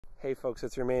Hey folks,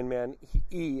 it's your main man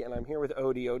E, and I'm here with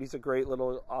Odie. Odie's a great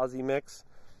little Aussie mix,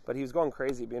 but he was going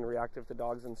crazy being reactive to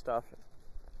dogs and stuff.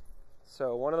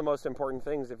 So one of the most important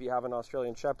things if you have an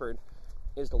Australian Shepherd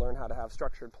is to learn how to have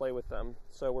structured play with them.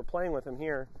 So we're playing with him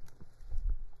here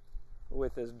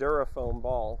with this Durafoam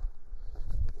ball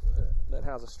that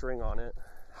has a string on it.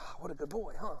 What a good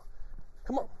boy, huh?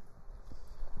 Come on.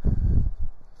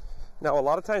 Now a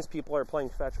lot of times people are playing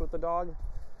fetch with the dog,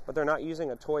 but they're not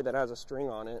using a toy that has a string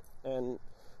on it. And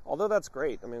although that's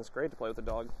great, I mean, it's great to play with a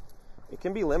dog, it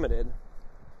can be limited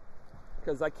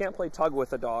because I can't play tug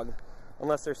with a dog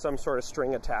unless there's some sort of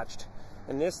string attached.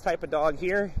 And this type of dog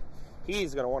here,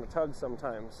 he's going to want to tug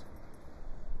sometimes.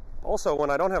 Also,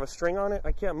 when I don't have a string on it,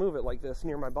 I can't move it like this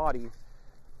near my body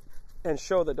and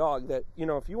show the dog that, you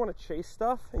know, if you want to chase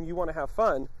stuff and you want to have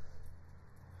fun,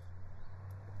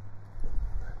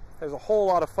 there's a whole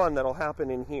lot of fun that'll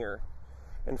happen in here.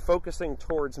 And focusing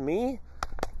towards me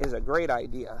is a great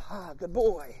idea. Ah, good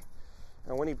boy.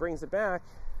 And when he brings it back,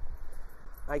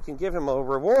 I can give him a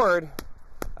reward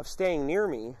of staying near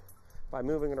me by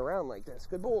moving it around like this.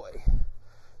 Good boy.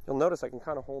 You'll notice I can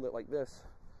kind of hold it like this.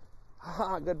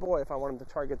 Ah, good boy if I want him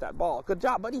to target that ball. Good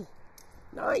job, buddy.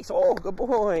 Nice. Oh, good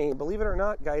boy. Believe it or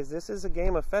not, guys, this is a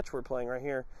game of fetch we're playing right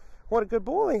here. What a good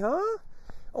boy, huh?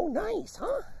 Oh, nice,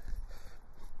 huh?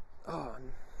 Oh.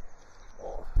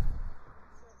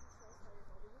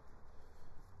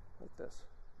 Like this.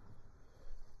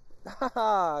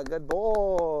 Haha, good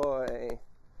boy.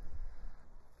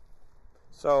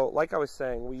 So, like I was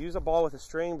saying, we use a ball with a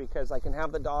string because I can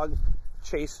have the dog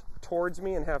chase towards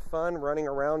me and have fun running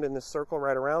around in this circle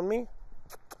right around me.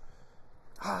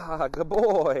 Ah, good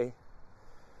boy.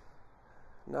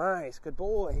 Nice, good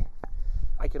boy.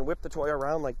 I can whip the toy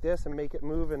around like this and make it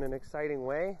move in an exciting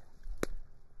way.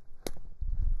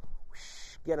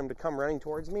 Get him to come running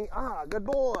towards me. Ah, good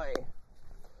boy.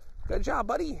 Good job,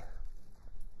 buddy.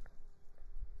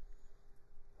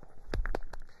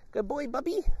 Good boy,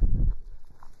 Bubby.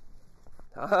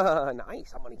 Ah,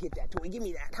 nice. I'm going to get that toy. Give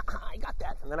me that. I got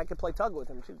that. And then I can play tug with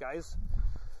him too, guys.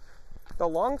 The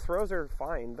long throws are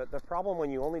fine, but the problem when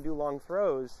you only do long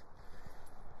throws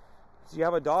is you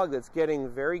have a dog that's getting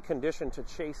very conditioned to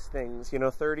chase things,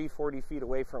 30, 40 feet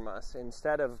away from us,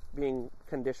 instead of being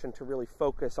conditioned to really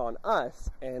focus on us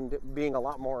and being a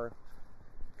lot more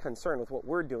concerned with what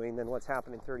we're doing than what's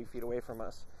happening 30 feet away from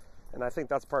us. And I think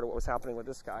that's part of what was happening with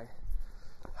this guy.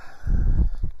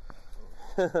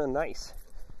 Nice.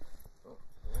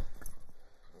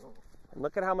 And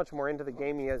look at how much more into the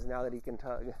game he is now that he can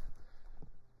tug.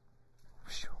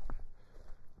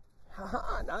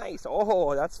 Nice.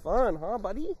 Oh, that's fun, huh,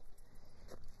 buddy?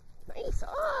 Nice.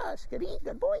 Ah, skitty.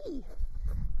 Good boy.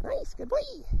 Nice. Good boy.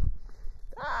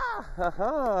 Ah,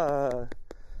 ha.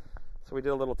 So we did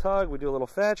a little tug. We do a little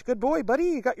fetch. Good boy, buddy.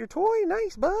 You got your toy.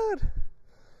 Nice, bud.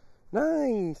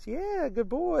 Nice. Yeah, good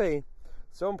boy.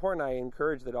 So important. I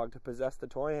encourage the dog to possess the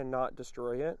toy and not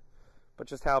destroy it, but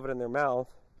just have it in their mouth.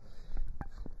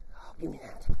 Oh, give me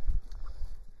that.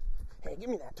 Hey, give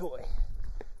me that toy.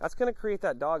 That's going to create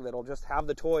that dog that'll just have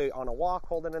the toy on a walk,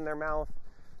 hold it in their mouth,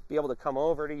 be able to come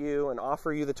over to you and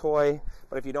offer you the toy.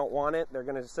 But if you don't want it, they're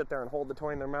going to sit there and hold the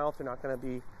toy in their mouth. They're not going to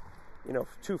be,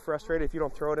 too frustrated if you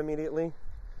don't throw it immediately.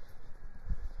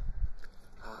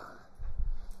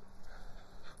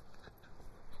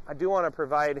 I do want to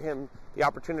provide him the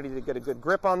opportunity to get a good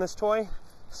grip on this toy.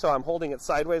 So I'm holding it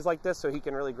sideways like this so he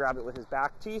can really grab it with his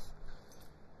back teeth.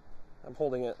 I'm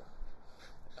holding it.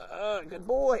 Good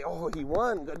boy. Oh, he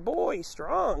won. Good boy.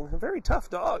 Strong. A very tough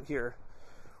dog here.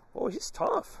 Oh, he's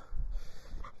tough.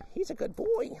 He's a good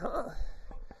boy, huh?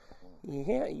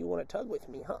 Yeah, you want to tug with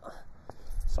me, huh?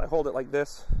 So I hold it like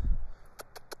this.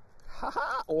 Ha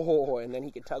ha. Oh, and then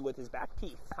he can tug with his back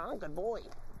teeth, huh? Good boy.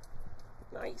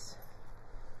 Nice.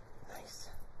 Nice.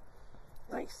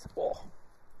 Nice. Whoa.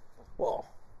 Whoa.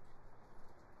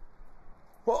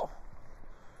 Whoa.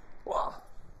 Whoa.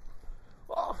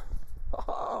 Whoa.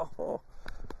 Oh.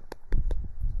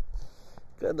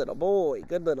 Good little boy.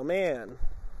 Good little man.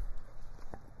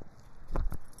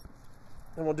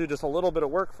 And we'll do just a little bit of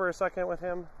work for a second with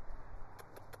him.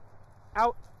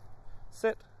 Out.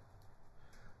 Sit.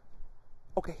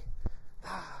 Okay.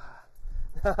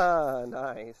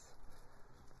 Nice.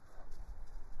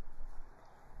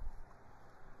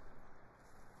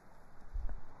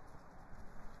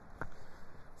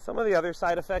 Some of the other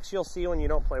side effects you'll see when you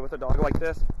don't play with a dog like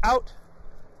this. Out.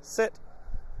 Sit.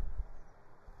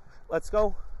 Let's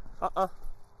go.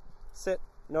 Sit.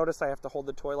 Notice I have to hold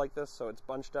the toy like this so it's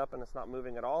bunched up and it's not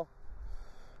moving at all.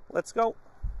 Let's go.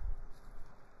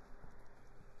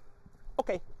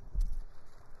 Okay.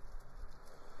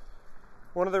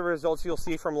 One of the results you'll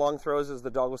see from long throws is the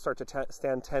dog will start to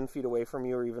stand 10 feet away from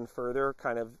you or even further,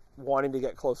 kind of wanting to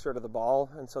get closer to the ball.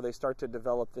 And so they start to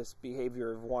develop this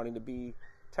behavior of wanting to be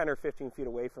 10 or 15 feet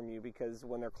away from you, because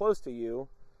when they're close to you,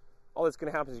 all that's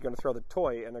going to happen is you're going to throw the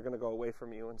toy and they're going to go away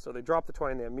from you. And so they drop the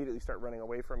toy and they immediately start running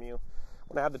away from you.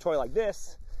 When I have the toy like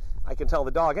this, I can tell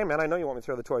the dog, hey man, I know you want me to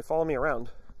throw the toy. Follow me around.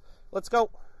 Let's go.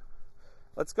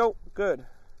 Let's go. Good.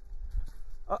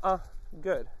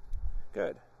 Good.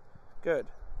 Good. Good.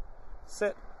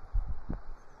 Sit.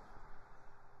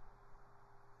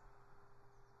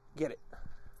 Get it.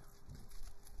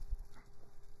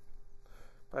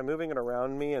 By moving it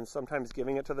around me and sometimes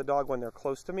giving it to the dog when they're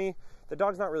close to me, the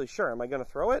dog's not really sure. Am I going to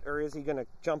throw it, or is he going to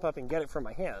jump up and get it from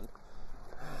my hand?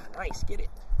 Nice, get it.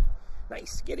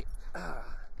 Nice, get it. I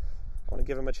want to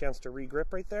give him a chance to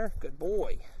regrip right there. Good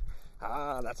boy.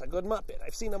 That's a good Muppet.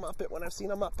 I've seen a Muppet when I've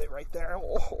seen a Muppet right there.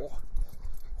 Oh,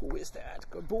 who is that?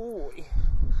 Good boy.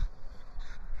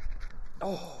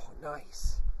 Oh,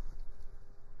 nice.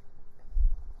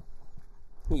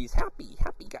 He's happy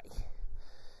guy.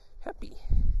 Happy.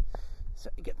 So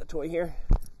you get the toy here.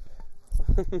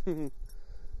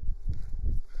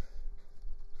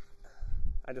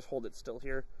 I just hold it still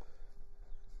here.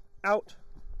 Out.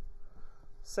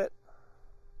 Sit.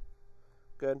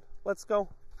 Good. Let's go.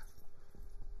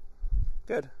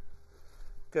 Good.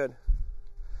 Good.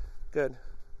 Good.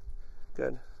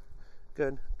 Good.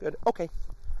 Good. Good. Okay.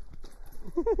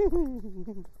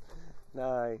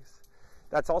 Nice.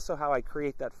 That's also how I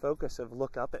create that focus of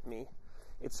look up at me.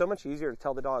 It's so much easier to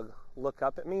tell the dog, look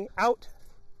up at me. Out.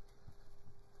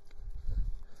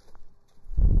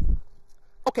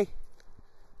 Okay.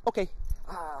 Okay.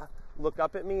 Look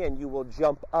up at me and you will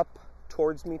jump up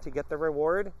towards me to get the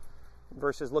reward,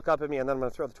 versus look up at me and then I'm going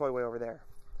to throw the toy way over there.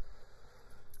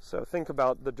 So think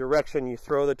about the direction you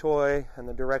throw the toy and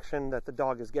the direction that the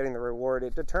dog is getting the reward.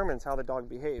 It determines how the dog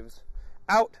behaves.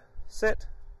 Out. Sit.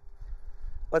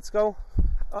 Let's go.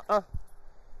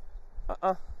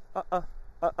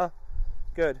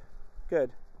 Good.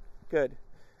 Good. Good.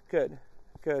 Good.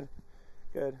 Good.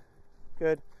 Good.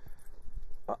 Good.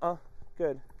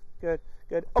 Good. Good.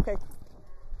 Good. Okay.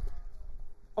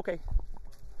 Okay.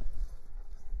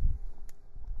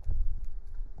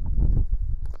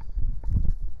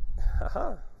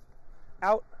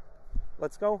 Out.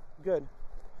 Let's go. Good.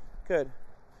 Good.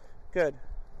 Good.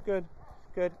 Good.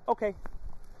 Good. Okay.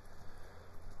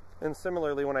 And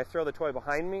similarly, when I throw the toy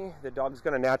behind me, the dog's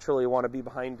going to naturally want to be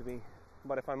behind me.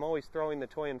 But if I'm always throwing the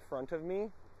toy in front of me,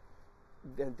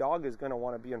 the dog is going to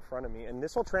want to be in front of me. And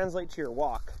this will translate to your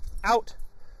walk. Out.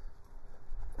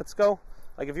 Let's go.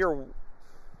 Like if you're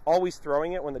always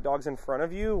throwing it when the dog's in front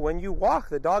of you, when you walk,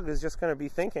 the dog is just going to be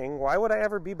thinking, why would I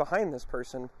ever be behind this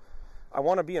person? I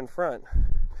want to be in front.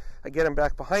 I get him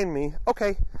back behind me.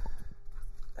 Okay.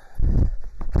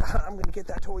 I'm going to get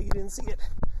that toy. You didn't see it.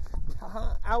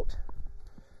 Out.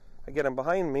 I get him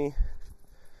behind me.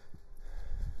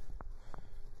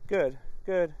 Good.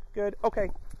 Good. Good. Okay.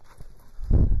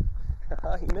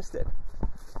 He missed it.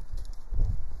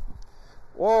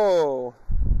 Whoa.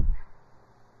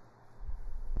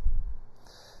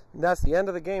 And that's the end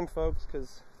of the game, folks,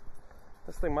 because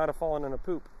this thing might have fallen in a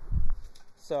poop.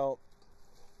 So,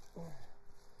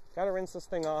 gotta rinse this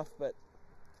thing off, but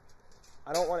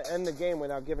I don't want to end the game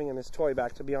without giving him his toy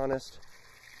back, to be honest.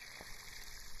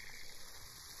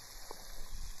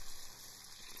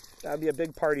 That'd be a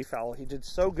big party foul. He did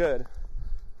so good.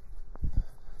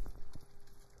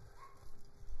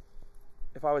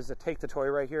 If I was to take the toy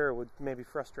right here, it would maybe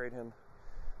frustrate him.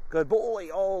 Good boy.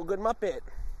 Oh, good Muppet.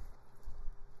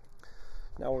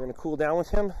 Now we're going to cool down with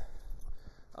him.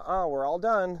 We're all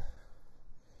done.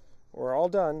 We're all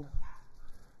done.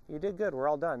 You did good. We're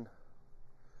all done.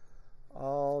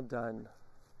 All done.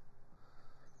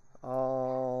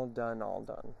 All done. All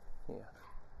done.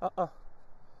 Yeah.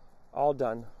 All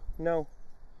done. No.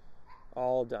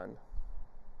 All done.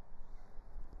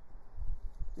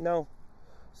 No.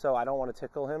 So I don't want to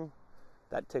tickle him.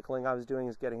 That tickling I was doing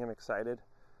is getting him excited.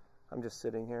 I'm just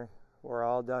sitting here. We're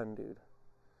all done, dude.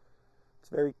 It's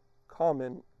very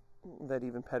common that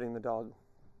even petting the dog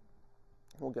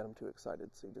will get him too excited,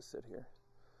 so you just sit here.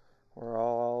 We're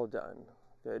all done.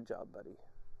 Good job, buddy.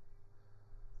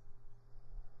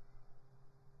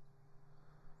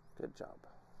 Good job.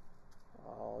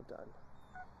 All done.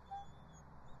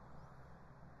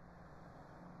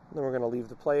 Then we're going to leave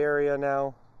the play area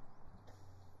now.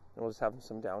 And we'll just have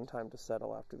some downtime to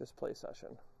settle after this play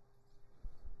session.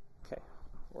 Okay,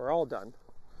 we're all done.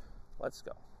 Let's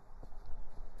go.